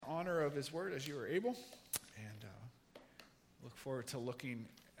of his word as you are able, and look forward to looking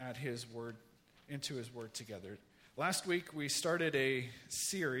at his word, into his word together. Last week we started a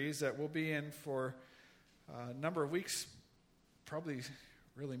series that we'll be in for a number of weeks, probably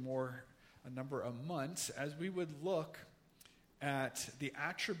really more a number of months, as we would look at the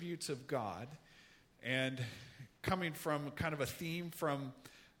attributes of God, and coming from kind of a theme from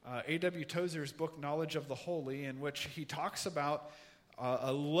A.W. Tozer's book, Knowledge of the Holy, in which he talks about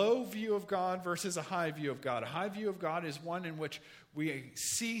a low view of God versus a high view of God. A high view of God is one in which we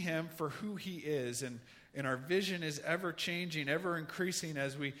see him for who he is, and our vision is ever changing, ever increasing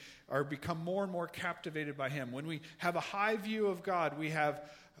as we are become more and more captivated by him. When we have a high view of God, we have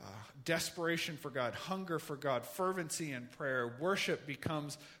desperation for God, hunger for God, fervency in prayer. Worship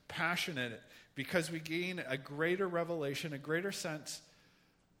becomes passionate because we gain a greater revelation, a greater sense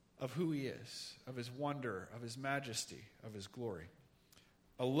of who he is, of his wonder, of his majesty, of his glory.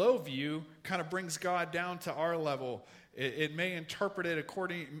 A low view kind of brings God down to our level. It may interpret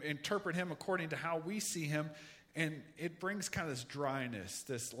him according to how we see him, and it brings kind of this dryness,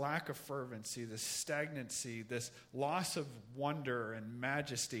 this lack of fervency, this stagnancy, this loss of wonder and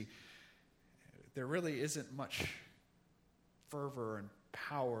majesty. There really isn't much fervor and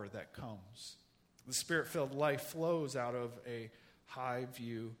power that comes. The Spirit-filled life flows out of a high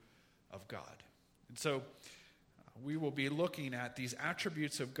view of God. And so we will be looking at these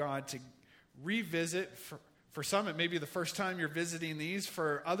attributes of God to revisit. For some, it may be the first time you're visiting these.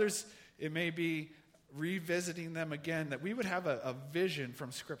 For others, it may be revisiting them again, that we would have a vision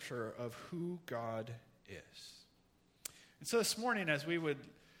from Scripture of who God is. And so this morning, as we would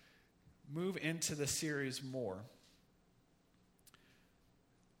move into the series more,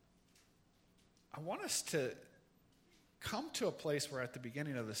 I want us to come to a place where at the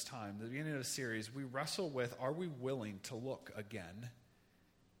beginning of this time, the beginning of the series, we wrestle with, are we willing to look again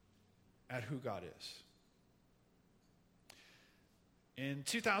at who God is? In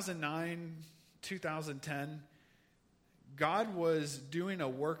 2009, 2010, God was doing a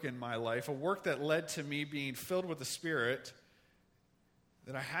work in my life, a work that led to me being filled with the Spirit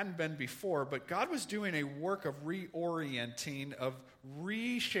that I hadn't been before, but God was doing a work of reorienting, of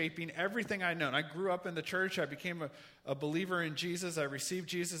reshaping everything I'd known. I grew up in the church. I became a believer in Jesus. I received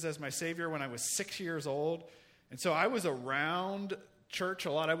Jesus as my Savior when I was 6 years old. And so I was around church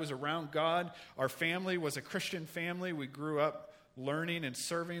a lot. I was around God. Our family was a Christian family. We grew up learning and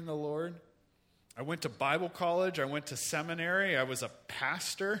serving the Lord. I went to Bible college. I went to seminary. I was a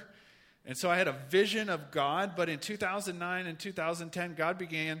pastor. And so I had a vision of God, but in 2009 and 2010, God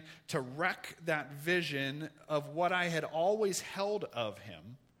began to wreck that vision of what I had always held of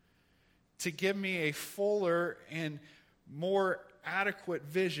him to give me a fuller and more adequate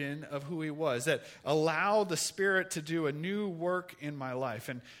vision of who he was, that allowed the Spirit to do a new work in my life.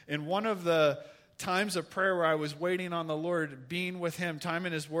 And in one of the times of prayer where I was waiting on the Lord, being with him, time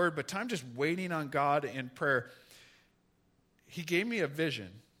in his word, but time just waiting on God in prayer, he gave me a vision.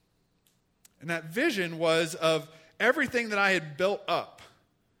 And that vision was of everything that I had built up.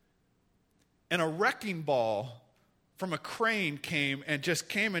 And a wrecking ball from a crane came and just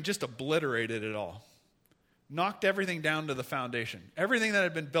obliterated it all. Knocked everything down to the foundation. Everything that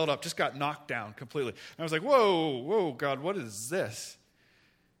had been built up just got knocked down completely. And I was like, whoa, God, what is this?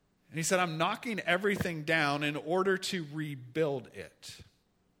 And he said, I'm knocking everything down in order to rebuild it.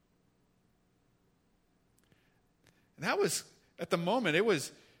 And that was, at the moment, it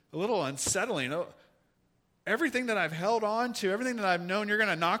was a little unsettling. Everything that I've held on to, everything that I've known, you're going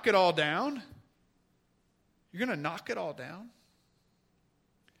to knock it all down? You're going to knock it all down?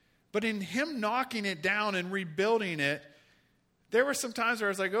 But in him knocking it down and rebuilding it, there were some times where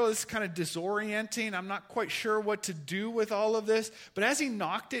I was like, this is kind of disorienting. I'm not quite sure what to do with all of this. But as he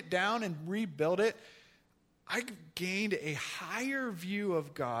knocked it down and rebuilt it, I gained a higher view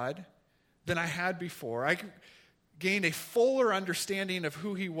of God than I had before. I gained a fuller understanding of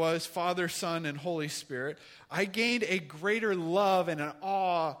who he was, Father, Son, and Holy Spirit. I gained a greater love and an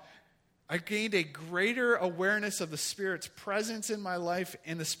awe. I gained a greater awareness of the Spirit's presence in my life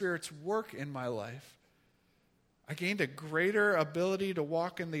and the Spirit's work in my life. I gained a greater ability to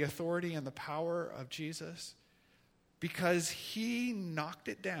walk in the authority and the power of Jesus because he knocked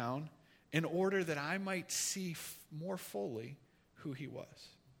it down in order that I might see more fully who he was.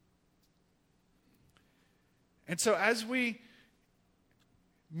 And so as we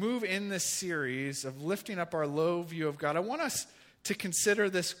move in this series of lifting up our low view of God, I want us to consider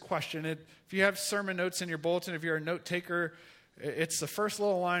this question. If you have sermon notes in your bulletin, if you're a note taker, it's the first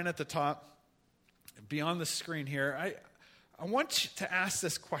little line at the top beyond the screen here. I want to ask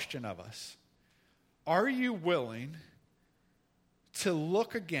this question of us. Are you willing to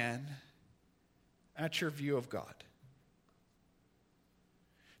look again at your view of God.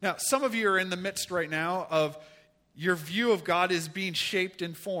 Now, some of you are in the midst right now of your view of God is being shaped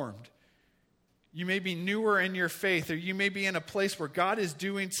and formed. You may be newer in your faith, or you may be in a place where God is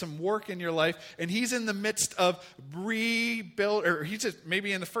doing some work in your life, and He's in the midst of rebuild, or He's just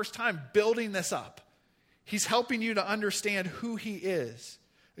maybe in the first time building this up. He's helping you to understand who He is.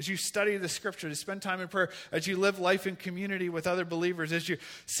 As you study the Scripture, to spend time in prayer, as you live life in community with other believers, as you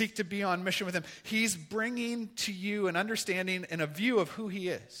seek to be on mission with Him, He's bringing to you an understanding and a view of who He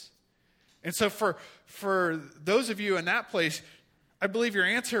is. And so for those of you in that place, I believe your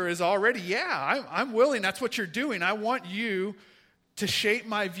answer is already, yeah, I'm willing. That's what you're doing. I want you to shape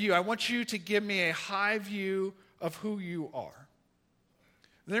my view. I want you to give me a high view of who you are.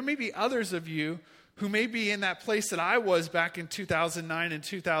 There may be others of you who may be in that place that I was back in 2009 and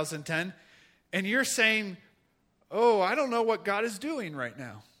 2010, and you're saying, oh, I don't know what God is doing right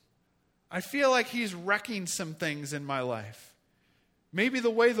now. I feel like He's wrecking some things in my life. Maybe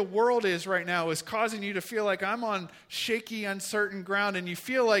the way the world is right now is causing you to feel like I'm on shaky, uncertain ground, and you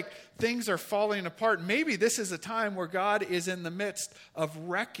feel like things are falling apart. Maybe this is a time where God is in the midst of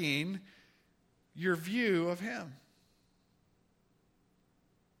wrecking your view of Him.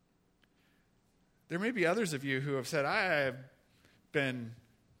 There may be others of you who have said, I have been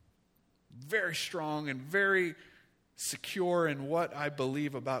very strong and very secure in what I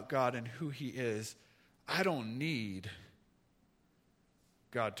believe about God and who He is. I don't need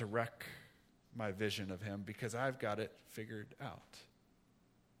God to wreck my vision of Him because I've got it figured out.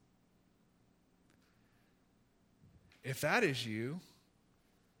 If that is you,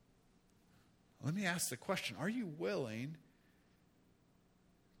 let me ask the question, are you willing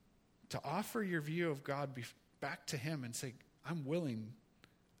to offer your view of God back to Him and say, I'm willing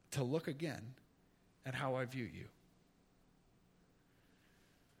to look again at how I view you?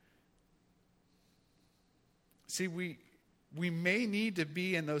 See, we may need to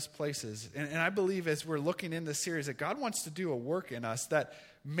be in those places. And I believe as we're looking in this series that God wants to do a work in us that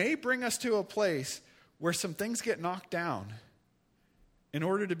may bring us to a place where some things get knocked down in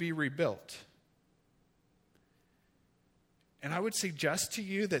order to be rebuilt. And I would suggest to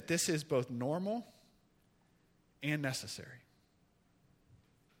you that this is both normal and necessary.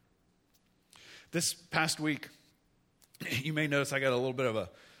 This past week, you may notice I got a little bit of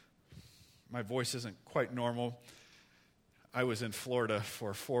my voice isn't quite normal. I was in Florida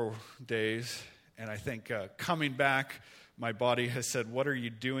for 4 days, and I think coming back, my body has said, what are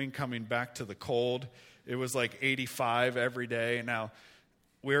you doing coming back to the cold? It was like 85 every day. Now,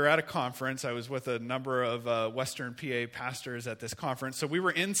 we were at a conference. I was with a number of Western PA pastors at this conference. So we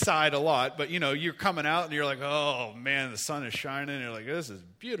were inside a lot, but you're coming out and you're like, oh man, the sun is shining. And you're like, this is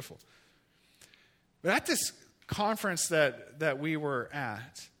beautiful. But at this conference that we were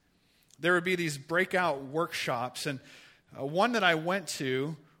at, there would be these breakout workshops. And one that I went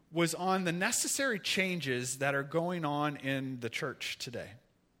to was on the necessary changes that are going on in the church today.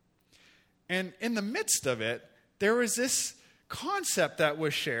 And in the midst of it, there was this concept that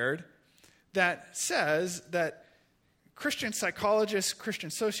was shared that says that Christian psychologists, Christian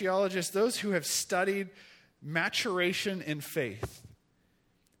sociologists, those who have studied maturation in faith,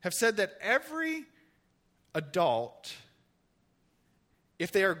 have said that every adult,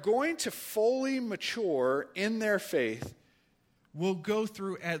 if they are going to fully mature in their faith, will go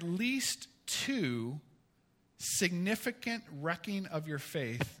through at least 2 significant wrecking of your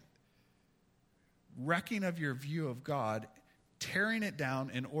faith, wrecking of your view of God, tearing it down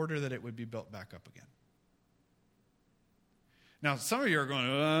in order that it would be built back up again. Now, some of you are going,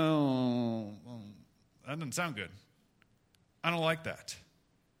 oh, that doesn't sound good. I don't like that.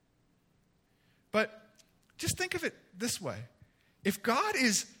 But just think of it this way. If God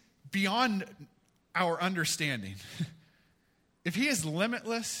is beyond our understanding, if He is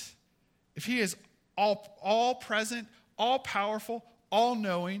limitless, if He is all present, all powerful, all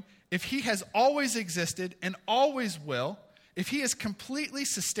knowing, if He has always existed and always will, if He is completely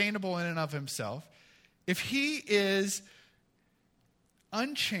sustainable in and of Himself, if He is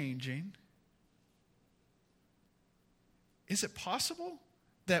unchanging, is it possible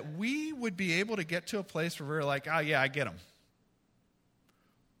that we would be able to get to a place where we're like, oh yeah, I get Him?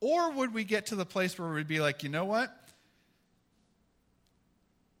 Or would we get to the place where we'd be like, you know what?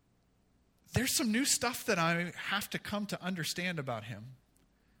 There's some new stuff that I have to come to understand about Him.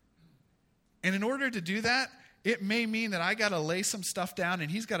 And in order to do that, it may mean that I got to lay some stuff down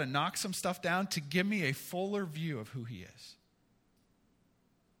and He's got to knock some stuff down to give me a fuller view of who He is.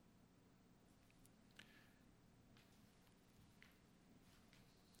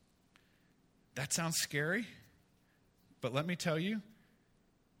 That sounds scary, But let me tell you,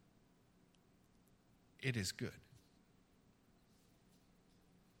 it is good.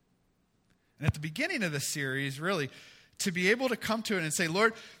 And at the beginning of this series, really, to be able to come to it and say,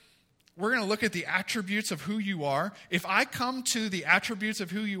 Lord, we're going to look at the attributes of who you are. If I come to the attributes of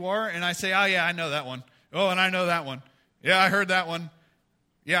who you are and I say, oh, yeah, I know that one. Oh, and I know that one. Yeah, I heard that one.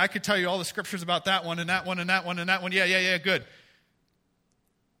 Yeah, I could tell you all the scriptures about that one and that one and that one and that one. Yeah, good.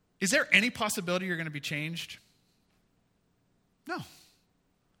 Is there any possibility you're going to be changed? No.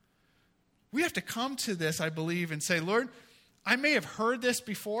 We have to come to this, I believe, and say, Lord, I may have heard this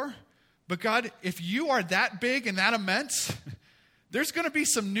before, but God, if you are that big and that immense, there's going to be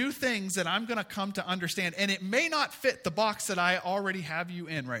some new things that I'm going to come to understand, and it may not fit the box that I already have you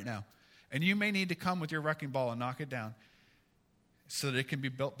in right now. And you may need to come with your wrecking ball and knock it down so that it can be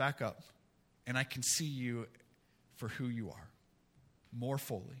built back up, and I can see you for who you are more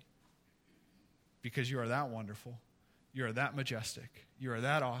fully, because you are that wonderful. You are that majestic. You are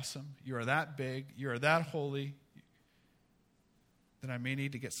that awesome. You are that big. You are that holy. That I may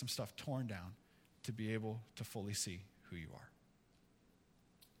need to get some stuff torn down to be able to fully see who you are.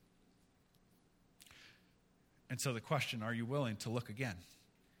 And so the question, are you willing to look again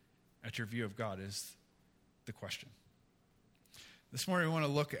at your view of God, is the question. This morning we want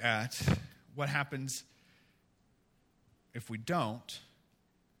to look at what happens if we don't,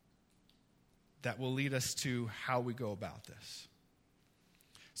 that will lead us to how we go about this.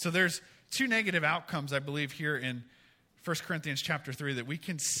 So there's two negative outcomes, I believe, here in 1 Corinthians chapter 3 that we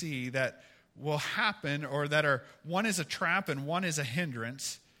can see that will happen, or that are, one is a trap and one is a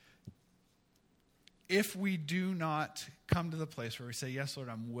hindrance, if we do not come to the place where we say, yes, Lord,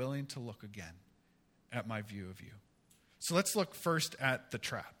 I'm willing to look again at my view of you. So let's look first at the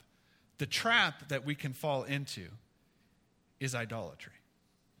trap. The trap that we can fall into is idolatry.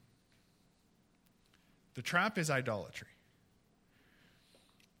 The trap is idolatry.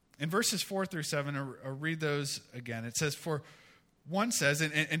 In verses 4 through 7, I'll read those again. It says, for one says,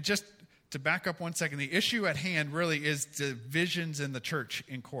 and just to back up 1 second, the issue at hand really is divisions in the church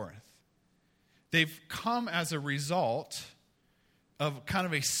in Corinth. They've come as a result of kind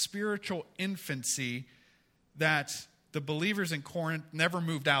of a spiritual infancy that the believers in Corinth never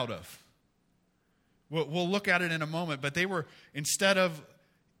moved out of. We'll look at it in a moment, but they were, instead of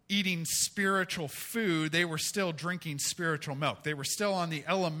eating spiritual food, they were still drinking spiritual milk. They were still on the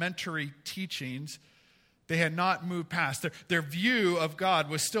elementary teachings. They had not moved past. Their view of God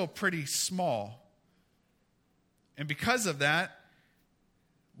was still pretty small. And because of that,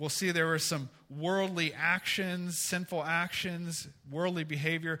 we'll see there were some worldly actions, sinful actions, worldly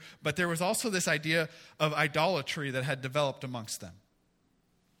behavior, but there was also this idea of idolatry that had developed amongst them.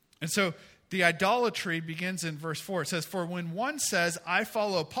 And so the idolatry begins in verse 4. It says, for when one says, I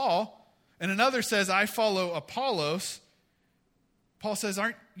follow Paul, and another says, I follow Apollos, Paul says,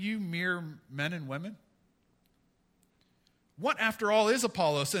 aren't you mere men and women? What, after all, is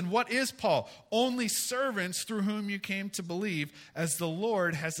Apollos, and what is Paul? Only servants through whom you came to believe, as the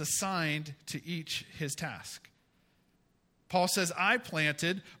Lord has assigned to each his task. Paul says, I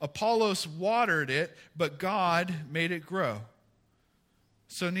planted, Apollos watered it, but God made it grow.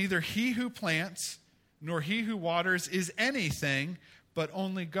 So neither he who plants nor he who waters is anything, but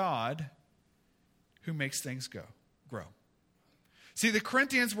only God who makes things grow. See, the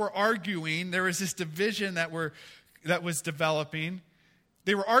Corinthians were arguing. There was this division that was developing.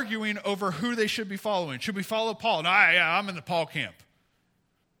 They were arguing over who they should be following. Should we follow Paul? No, I'm in the Paul camp.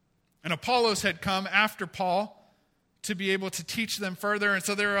 And Apollos had come after Paul to be able to teach them further. And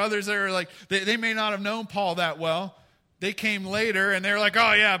so there are others that are like, they may not have known Paul that well. They came later and they're like,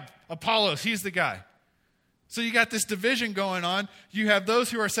 oh yeah, Apollos, he's the guy. So you got this division going on. You have those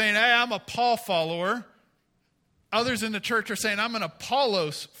who are saying, hey, I'm a Paul follower. Others in the church are saying, I'm an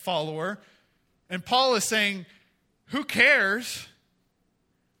Apollos follower. And Paul is saying, who cares?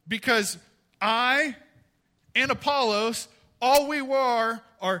 Because I and Apollos, all we were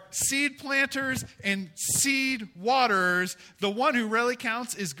are seed planters and seed waterers. The one who really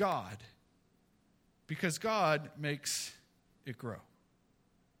counts is God. Because God makes it grow.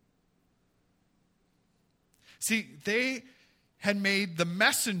 See, they had made the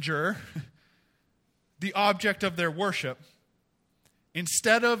messenger the object of their worship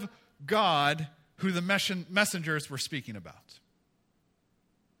instead of God, who the messengers were speaking about.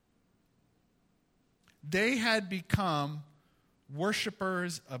 They had become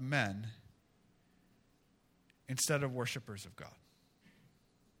worshipers of men instead of worshipers of God.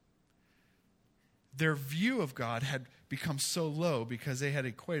 Their view of God had become so low because they had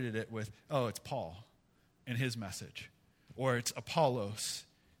equated it with, oh, it's Paul and his message, or it's Apollos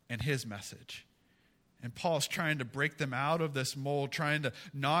and his message. And Paul's trying to break them out of this mold, trying to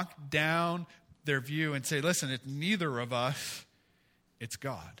knock down their view and say, listen, it's neither of us, it's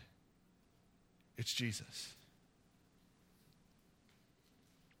God. It's Jesus.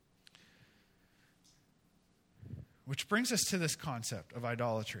 Which brings us to this concept of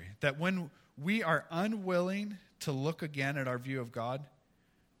idolatry, that when we are unwilling to look again at our view of God,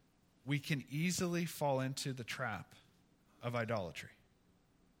 we can easily fall into the trap of idolatry.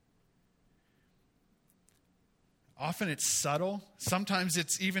 Often it's subtle. Sometimes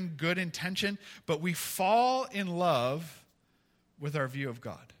it's even good intention, but we fall in love with our view of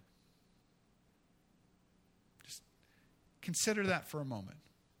God. Just consider that for a moment.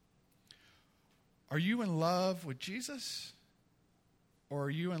 Are you in love with Jesus, or are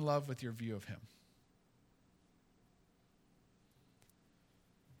you in love with your view of him?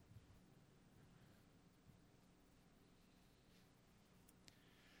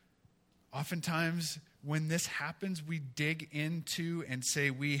 Oftentimes, when this happens, we dig into and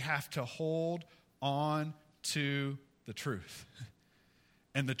say we have to hold on to the truth.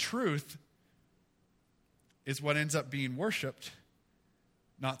 And the truth is what ends up being worshiped,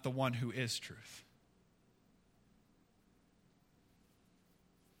 not the one who is truth.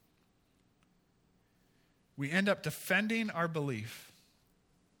 We end up defending our belief,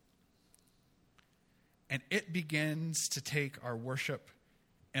 and it begins to take our worship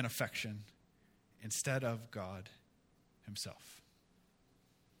and affection instead of God himself.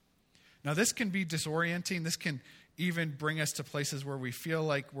 Now, this can be disorienting. This can even bring us to places where we feel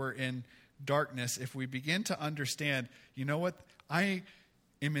like we're in darkness if we begin to understand, you know what, I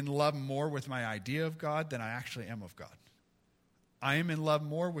am in love more with my idea of God than I actually am of God. I am in love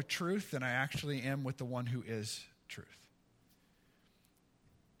more with truth than I actually am with the one who is truth.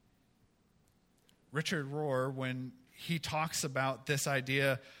 Richard Rohr, when he talks about this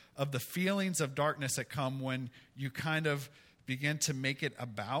idea of the feelings of darkness that come when you kind of begin to make it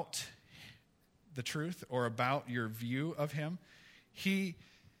about the truth or about your view of him, he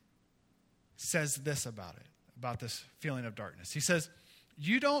says this about it, about this feeling of darkness. He says,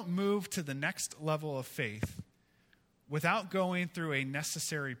 you don't move to the next level of faith without going through a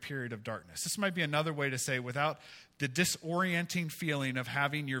necessary period of darkness. This might be another way to say without the disorienting feeling of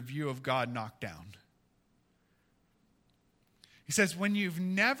having your view of God knocked down. He says, when you've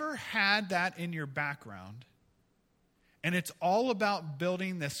never had that in your background, and it's all about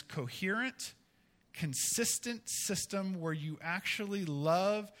building this coherent, consistent system where you actually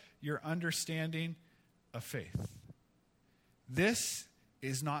love your understanding of faith. This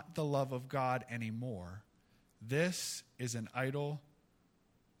is not the love of God anymore. This is an idol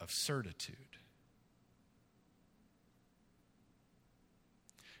of certitude.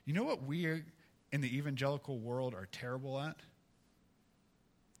 You know what we in the evangelical world are terrible at?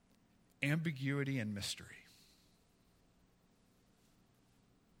 Ambiguity and mystery.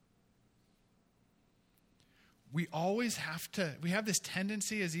 We have this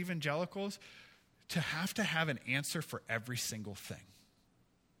tendency as evangelicals to have an answer for every single thing.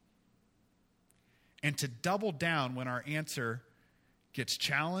 And to double down when our answer gets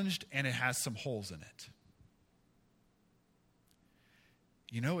challenged and it has some holes in it.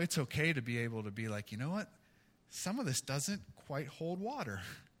 You know, it's okay to be able to be like, you know what? Some of this doesn't quite hold water.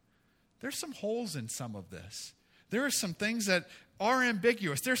 There's some holes in some of this. There are some things that are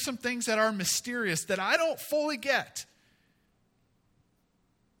ambiguous. There's some things that are mysterious that I don't fully get.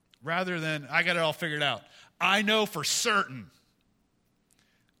 Rather than, I got it all figured out. I know for certain.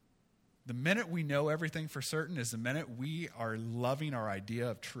 The minute we know everything for certain is the minute we are loving our idea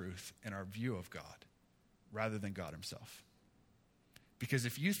of truth and our view of God rather than God himself. Because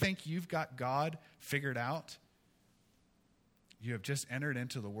if you think you've got God figured out, you have just entered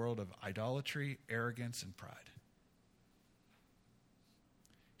into the world of idolatry, arrogance, and pride.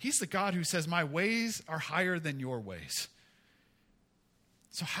 He's the God who says, my ways are higher than your ways.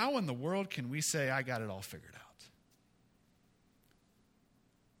 So how in the world can we say, I got it all figured out?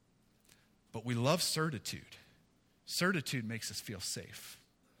 But we love certitude. Certitude makes us feel safe.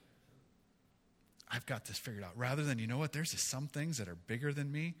 I've got this figured out. Rather than, you know what, there's just some things that are bigger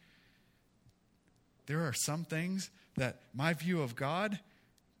than me. There are some things that my view of God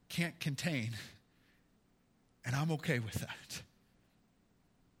can't contain. And I'm okay with that.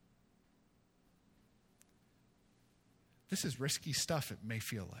 This is risky stuff, it may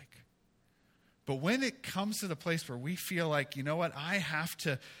feel like. But when it comes to the place where we feel like, you know what, I have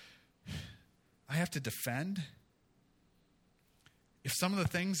to defend. If some of the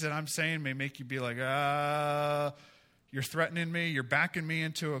things that I'm saying may make you be like, you're threatening me, you're backing me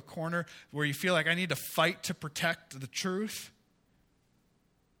into a corner where you feel like I need to fight to protect the truth,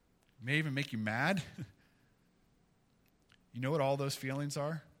 may even make you mad. You know what all those feelings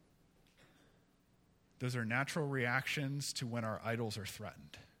are? Those are natural reactions to when our idols are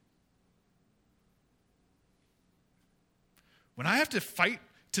threatened. When I have to fight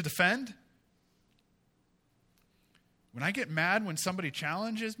to defend, when I get mad when somebody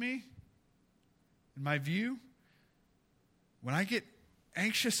challenges me, in my view, when I get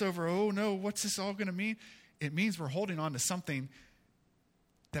anxious over, oh no, what's this all going to mean? It means we're holding on to something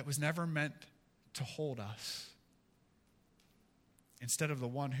that was never meant to hold us. Instead of the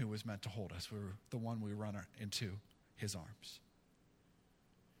one who was meant to hold us, we're the one we run into his arms.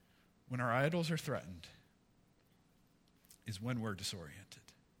 When our idols are threatened is when we're disoriented.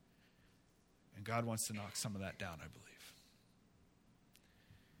 And God wants to knock some of that down, I believe,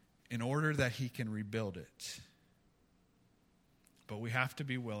 in order that he can rebuild it. But we have to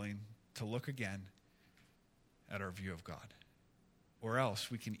be willing to look again at our view of God, or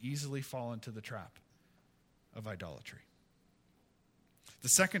else we can easily fall into the trap of idolatry. The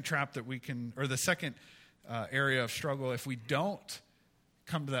second trap that we can, or the second area of struggle, if we don't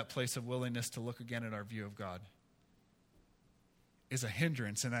come to that place of willingness to look again at our view of God, is a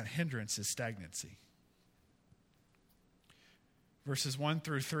hindrance, and that hindrance is stagnancy. Verses 1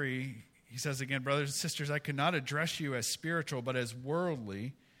 through 3, he says again, brothers and sisters, I could not address you as spiritual, but as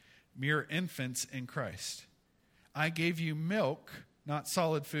worldly, mere infants in Christ. I gave you milk, not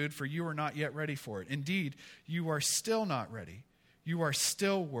solid food, for you are not yet ready for it. Indeed, you are still not ready. You are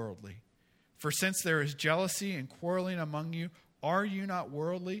still worldly. For since there is jealousy and quarreling among you, are you not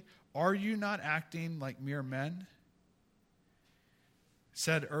worldly? Are you not acting like mere men?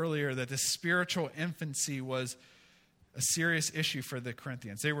 Said earlier that this spiritual infancy was a serious issue for the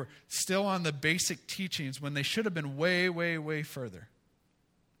Corinthians. They were still on the basic teachings when they should have been way, way, way further.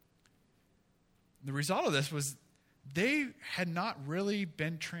 The result of this was they had not really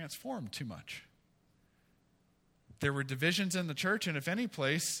been transformed too much. There were divisions in the church, and if any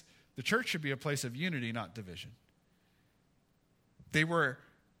place, the church should be a place of unity, not division. They were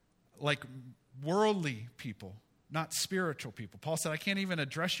like worldly people, not spiritual people. Paul said, I can't even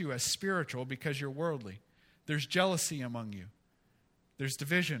address you as spiritual because you're worldly. There's jealousy among you. There's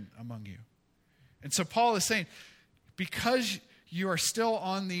division among you. And so Paul is saying, because you are still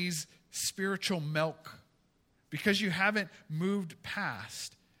on these spiritual milk, because you haven't moved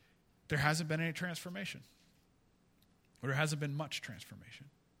past, there hasn't been any transformation. Or there hasn't been much transformation.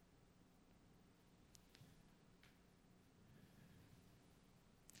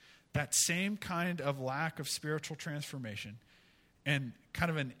 That same kind of lack of spiritual transformation and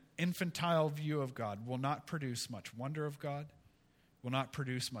kind of an infantile view of God will not produce much wonder of God, will not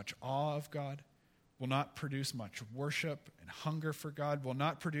produce much awe of God, will not produce much worship and hunger for God, will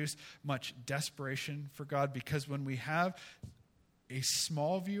not produce much desperation for God, because when we have a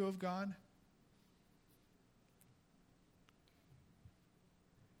small view of God,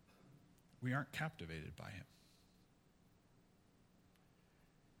 we aren't captivated by him.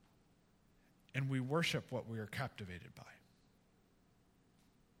 And we worship what we are captivated by.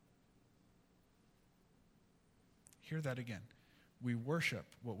 Hear that again. We worship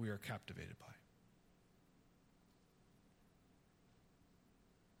what we are captivated by.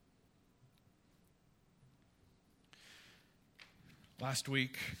 Last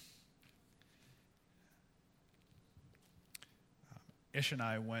week, Ish and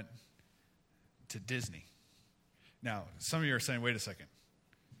I went to Disney. Now, some of you are saying, wait a second.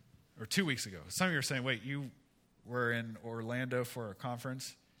 Or 2 weeks ago, some of you are saying, wait, you were in Orlando for a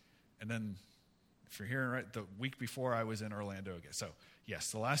conference, and then, if you're hearing right, the week before I was in Orlando again. So, yes,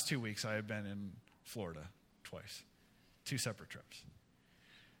 the last 2 weeks I have been in Florida twice, 2 separate trips.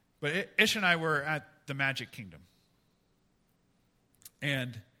 But Ish and I were at the Magic Kingdom.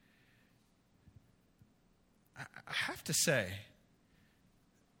 And I have to say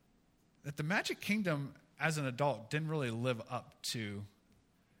that the Magic Kingdom as an adult didn't really live up to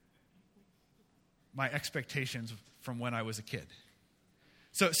my expectations from when I was a kid.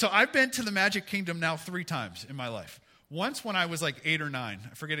 So I've been to the Magic Kingdom now 3 times in my life. Once when I was like 8 or 9.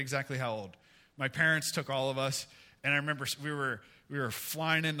 I forget exactly how old. My parents took all of us, and I remember we were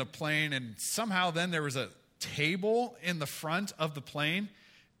flying in the plane, and somehow then there was a table in the front of the plane,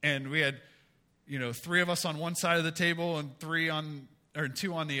 and we had 3 of us on one side of the table and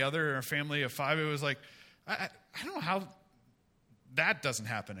 2 on the other, a family of 5. It was like, I don't know how that doesn't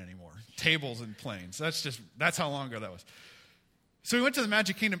happen anymore. Tables and planes. That's how long ago that was. So we went to the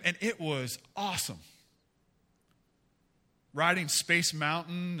Magic Kingdom, and it was awesome. Riding Space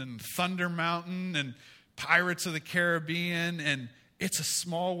Mountain and Thunder Mountain and Pirates of the Caribbean, and It's a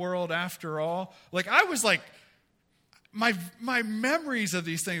Small World After All. Like, I was like, my memories of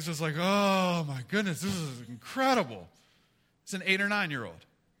these things was like, oh my goodness, this is incredible. It's an 8 or 9-year-old.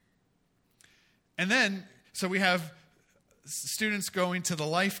 And then, so we have students going to the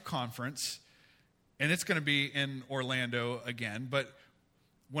Life Conference, and it's going to be in Orlando again. But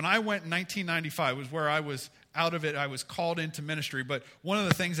when I went in 1995, was where I was out of it. I was called into ministry. But one of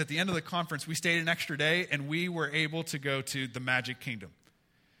the things at the end of the conference, we stayed an extra day, and we were able to go to the Magic Kingdom.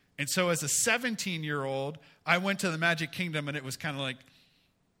 And so as a 17-year-old, I went to the Magic Kingdom, and it was kind of like,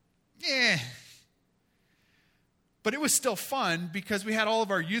 But it was still fun because we had all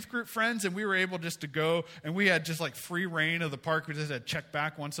of our youth group friends, and we were able just to go, and we had just like free reign of the park. We just had to check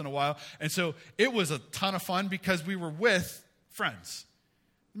back once in a while. And so it was a ton of fun because we were with friends.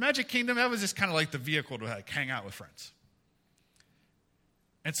 The Magic Kingdom, that was just kind of like the vehicle to like hang out with friends.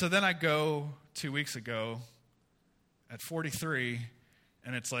 And so then I go 2 weeks ago at 43,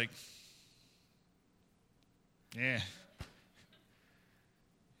 and it's like,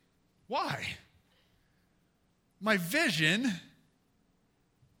 why? My vision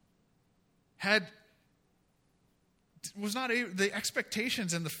was not able, the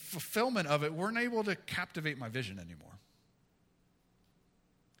expectations and the fulfillment of it weren't able to captivate my vision anymore.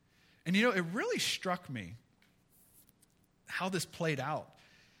 And it really struck me how this played out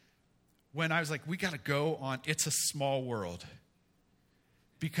when I was like, we got to go on It's a Small World.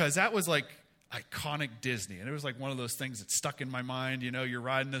 Because that was like iconic Disney. And it was like one of those things that stuck in my mind. You're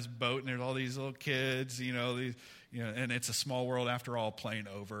riding this boat and there's all these little kids, and it's a small world after all, playing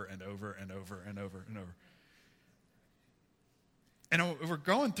over and over and over and over and over. And we're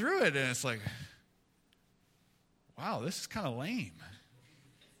going through it, and it's like, wow, this is kind of lame.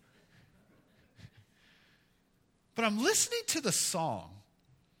 But I'm listening to the song,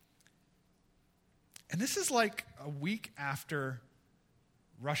 and this is like a week after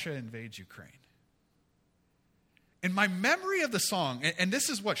Russia invades Ukraine. And my memory of the song, and this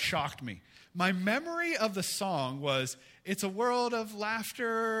is what shocked me, my memory of the song was, it's a world of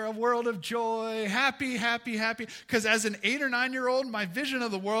laughter, a world of joy, happy, happy, happy. Because as an 8 or 9-year-old, my vision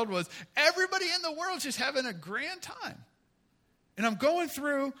of the world was everybody in the world just having a grand time. And I'm going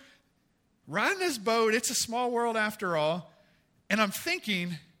through, riding this boat, it's a small world after all, and I'm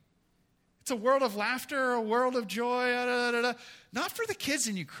thinking, it's a world of laughter, a world of joy, not for the kids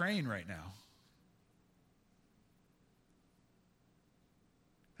in Ukraine right now.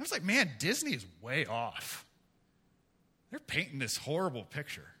 I was like, man, Disney is way off. They're painting this horrible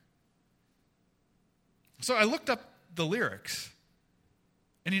picture. So I looked up the lyrics.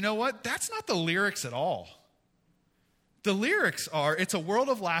 And you know what? That's not the lyrics at all. The lyrics are, it's a world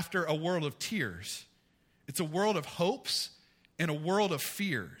of laughter, a world of tears. It's a world of hopes and a world of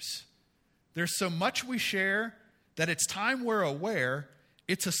fears. There's so much we share that it's time we're aware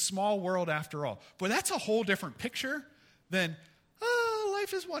it's a small world after all. But that's a whole different picture than, oh,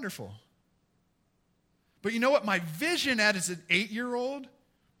 life is wonderful. But you know what? My vision as an 8-year-old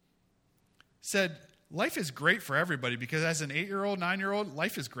said, life is great for everybody because as an 8-year-old, 9-year-old,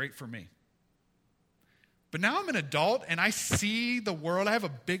 life is great for me. But now I'm an adult and I see the world. I have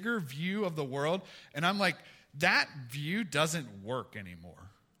a bigger view of the world. And I'm like, that view doesn't work anymore.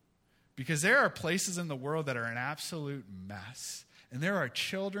 Because there are places in the world that are an absolute mess. And there are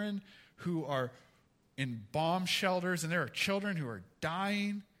children who are in bomb shelters. And there are children who are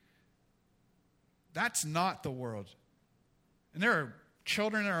dying. That's not the world. And there are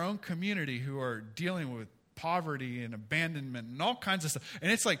children in our own community who are dealing with poverty and abandonment and all kinds of stuff.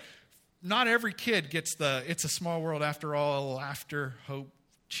 And it's like, not every kid gets the, it's a small world after all, laughter, hope,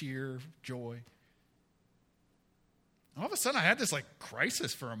 cheer, joy. All of a sudden I had this like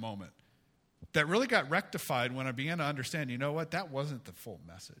crisis for a moment that really got rectified when I began to understand, you know what, that wasn't the full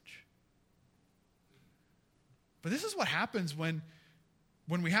message. But this is what happens when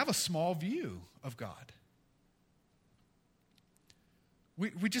we have a small view of God.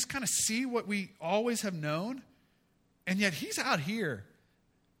 We just kind of see what we always have known, and yet he's out here.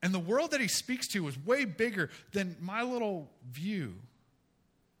 And the world that he speaks to is way bigger than my little view.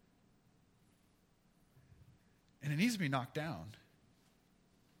 And it needs to be knocked down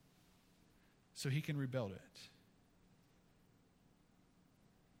so he can rebuild it.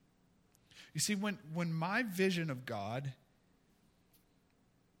 You see, when my vision of God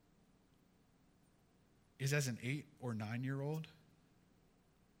is as an 8 or 9-year-old,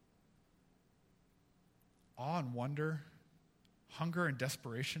 awe and wonder, hunger and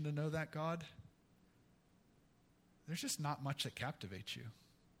desperation to know that God, there's just not much that captivates you.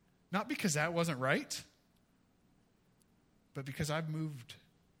 Not because that wasn't right, but because I've moved.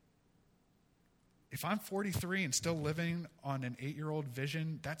 If I'm 43 and still living on an 8-year-old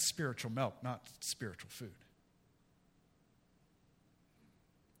vision, that's spiritual milk, not spiritual food.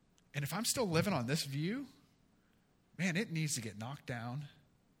 And if I'm still living on this view, man, it needs to get knocked down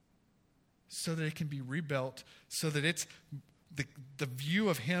so that it can be rebuilt, so that it's the view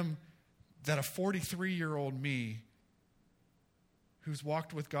of him that a 43-year-old me who's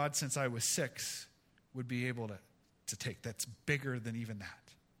walked with God since I was 6 would be able to take. That's bigger than even that.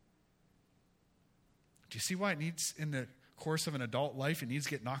 Do you see why it needs, in the course of an adult life, it needs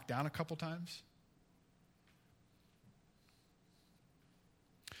to get knocked down a couple times?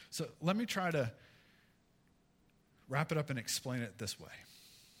 So let me try to wrap it up and explain it this way.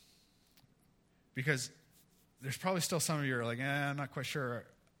 Because there's probably still some of you who are like, I'm not quite sure.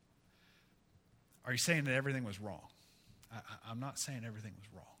 Are you saying that everything was wrong? I'm not saying everything was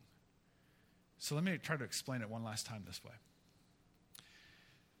wrong. So let me try to explain it one last time this way.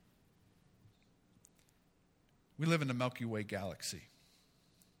 We live in the Milky Way galaxy.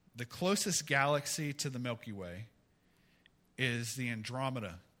 The closest galaxy to the Milky Way is the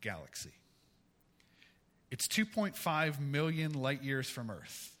Andromeda galaxy. It's 2.5 million light years from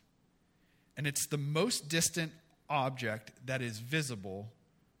Earth. And it's the most distant object that is visible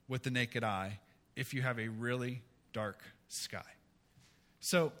with the naked eye if you have a really dark sky.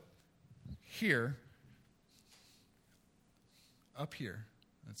 So here, up here,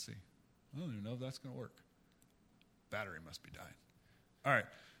 let's see. I don't even know if that's going to work. Battery must be dying. All right.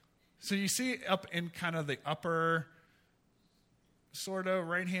 So you see up in kind of the upper sort of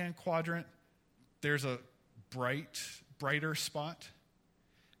right-hand quadrant, there's a brighter spot.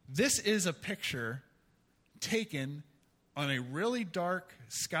 This is a picture taken on a really dark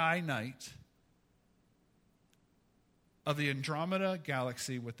sky night of the Andromeda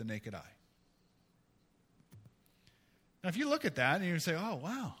galaxy with the naked eye. Now, if you look at that and you say, oh,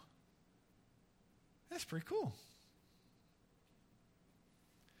 wow, that's pretty cool.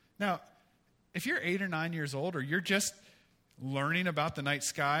 Now, if you're 8 or 9 years old or you're just learning about the night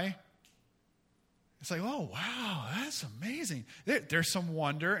sky, it's like, oh, wow, that's amazing. There's some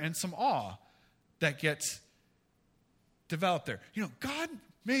wonder and some awe that gets developed there. You know, God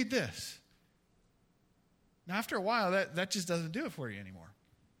made this. Now, after a while, that just doesn't do it for you anymore.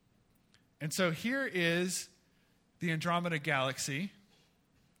 And so here is the Andromeda galaxy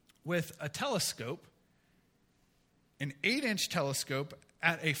with a telescope, an 8-inch telescope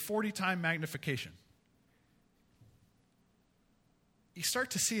at a 40-time magnification. You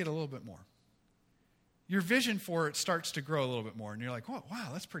start to see it a little bit more. Your vision for it starts to grow a little bit more, and you're like, oh, wow,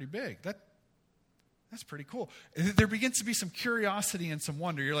 that's pretty big. That's pretty cool. There begins to be some curiosity and some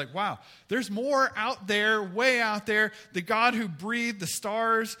wonder. You're like, wow, there's more out there, way out there. The God who breathed the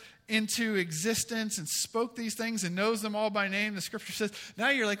stars into existence and spoke these things and knows them all by name, the scripture says. Now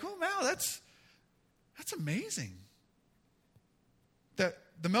you're like, oh, wow, that's amazing. That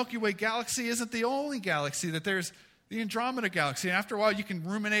the Milky Way galaxy isn't the only galaxy, that there's the Andromeda galaxy. And after a while, you can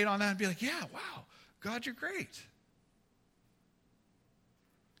ruminate on that and be like, yeah, wow, God, you're great.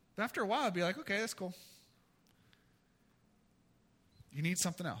 But after a while, I'd be like, okay, that's cool. You need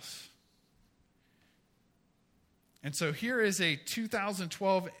something else. And so here is a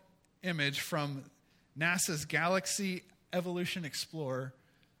 2012 image from NASA's Galaxy Evolution Explorer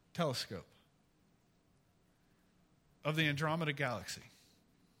telescope of the Andromeda galaxy,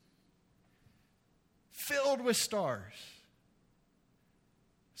 filled with stars,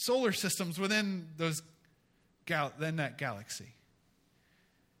 solar systems within that galaxy.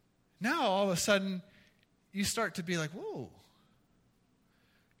 Now, all of a sudden, you start to be like, whoa.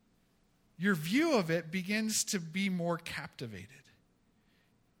 Your view of it begins to be more captivated.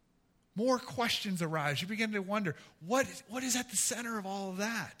 More questions arise. You begin to wonder, what is at the center of all of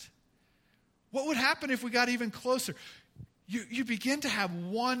that? What would happen if we got even closer? You begin to have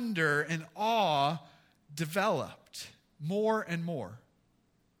wonder and awe developed more and more.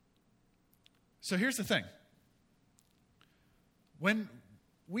 So here's the thing. When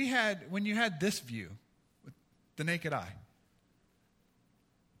you had this view with the naked eye,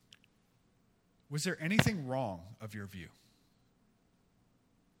 was there anything wrong of your view?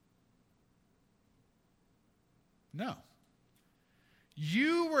 No.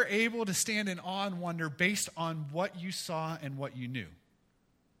 You were able to stand in awe and wonder based on what you saw and what you knew.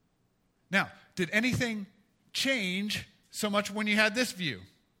 Now, did anything change so much when you had this view?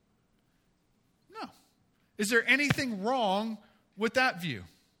 No. Is there anything wrong with that view?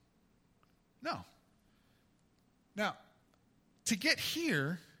 No. Now, to get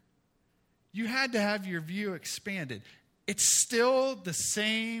here, you had to have your view expanded. It's still the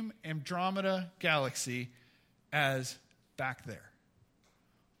same Andromeda galaxy as back there.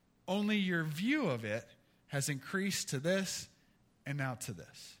 Only your view of it has increased to this and now to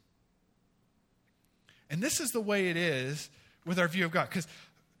this. And this is the way it is with our view of God. Because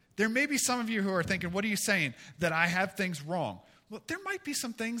There may be some of you who are thinking, what are you saying? That I have things wrong. Well, there might be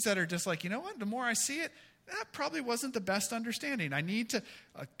some things that are just like, you know what? The more I see it, that probably wasn't the best understanding. I need to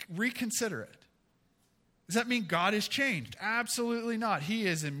reconsider it. Does that mean God has changed? Absolutely not. He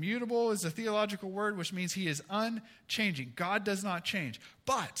is immutable is a theological word, which means he is unchanging. God does not change.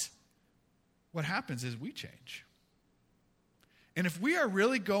 But what happens is we change. And if we are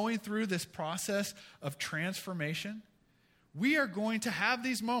really going through this process of transformation, we are going to have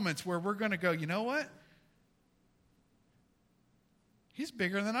these moments where we're going to go, you know what? He's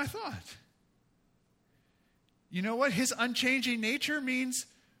bigger than I thought. You know what? His unchanging nature means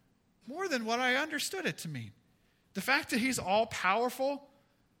more than what I understood it to mean. The fact that he's all-powerful,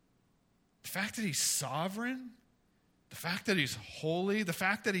 the fact that he's sovereign, the fact that he's holy, the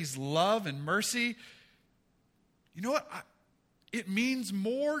fact that he's love and mercy, you know what? It means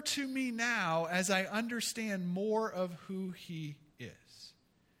more to me now as I understand more of who he is.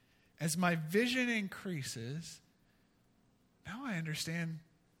 As my vision increases, now I understand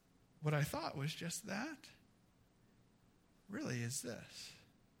what I thought was just that really is this.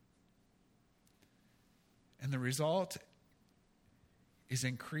 And the result is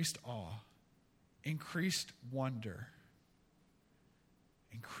increased awe, increased wonder,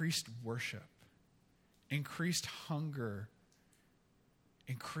 increased worship, increased hunger,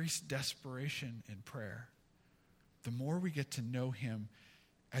 increased desperation in prayer. The more we get to know him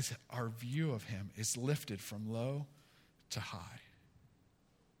as our view of him is lifted from low to high.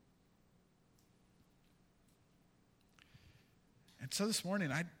 And so this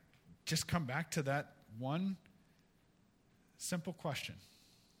morning, I just come back to that one simple question.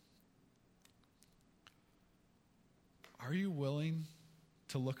 Are you willing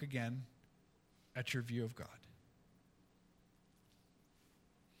to look again at your view of God?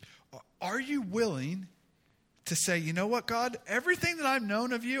 Are you willing to say, you know what, God, everything that I've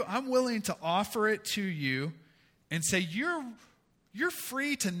known of you, I'm willing to offer it to you and say, you're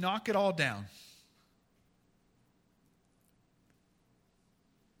free to knock it all down.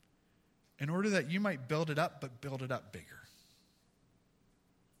 In order that you might build it up, but build it up bigger.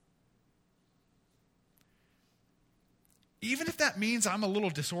 Even if that means I'm a little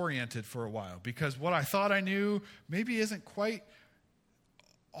disoriented for a while, because what I thought I knew maybe isn't quite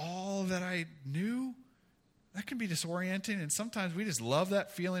all that I knew, that can be disorienting, and sometimes we just love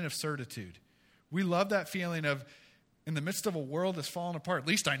that feeling of certitude. We love that feeling of, in the midst of a world that's falling apart, at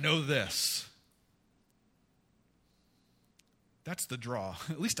least I know this. That's the draw.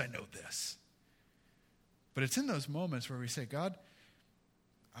 At least I know this. But it's in those moments where we say, God,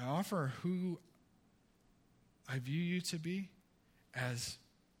 I offer who I view you to be as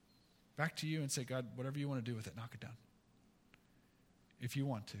back to you and say, God, whatever you want to do with it, knock it down. If you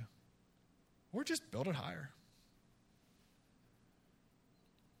want to. Or just build it higher.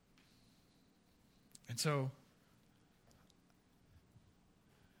 And so,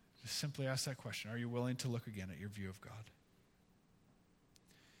 just simply ask that question. Are you willing to look again at your view of God?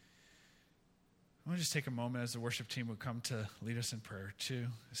 I want to just take a moment as the worship team would come to lead us in prayer to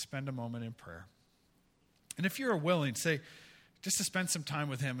spend a moment in prayer. And if you're willing, say, just to spend some time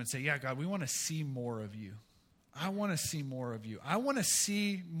with him and say, yeah, God, we want to see more of you. I want to see more of you. I want to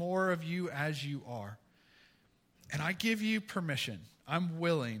see more of you as you are. And I give you permission. I'm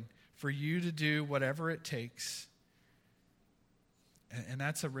willing for you to do whatever it takes. And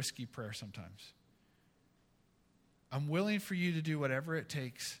that's a risky prayer sometimes. I'm willing for you to do whatever it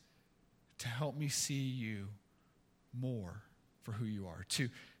takes to help me see you more for who you are,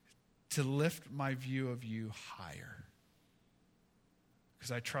 to lift my view of you higher.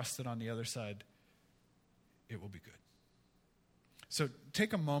 Because I trust that on the other side, it will be good. So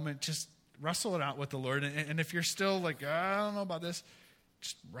take a moment, just wrestle it out with the Lord. And if you're still like, I don't know about this,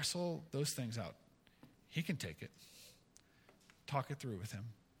 just wrestle those things out. He can take it. Talk it through with him.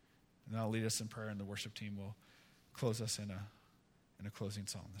 And that'll lead us in prayer, and the worship team will close us in a closing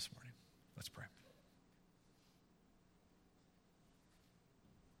song this morning. Let's pray.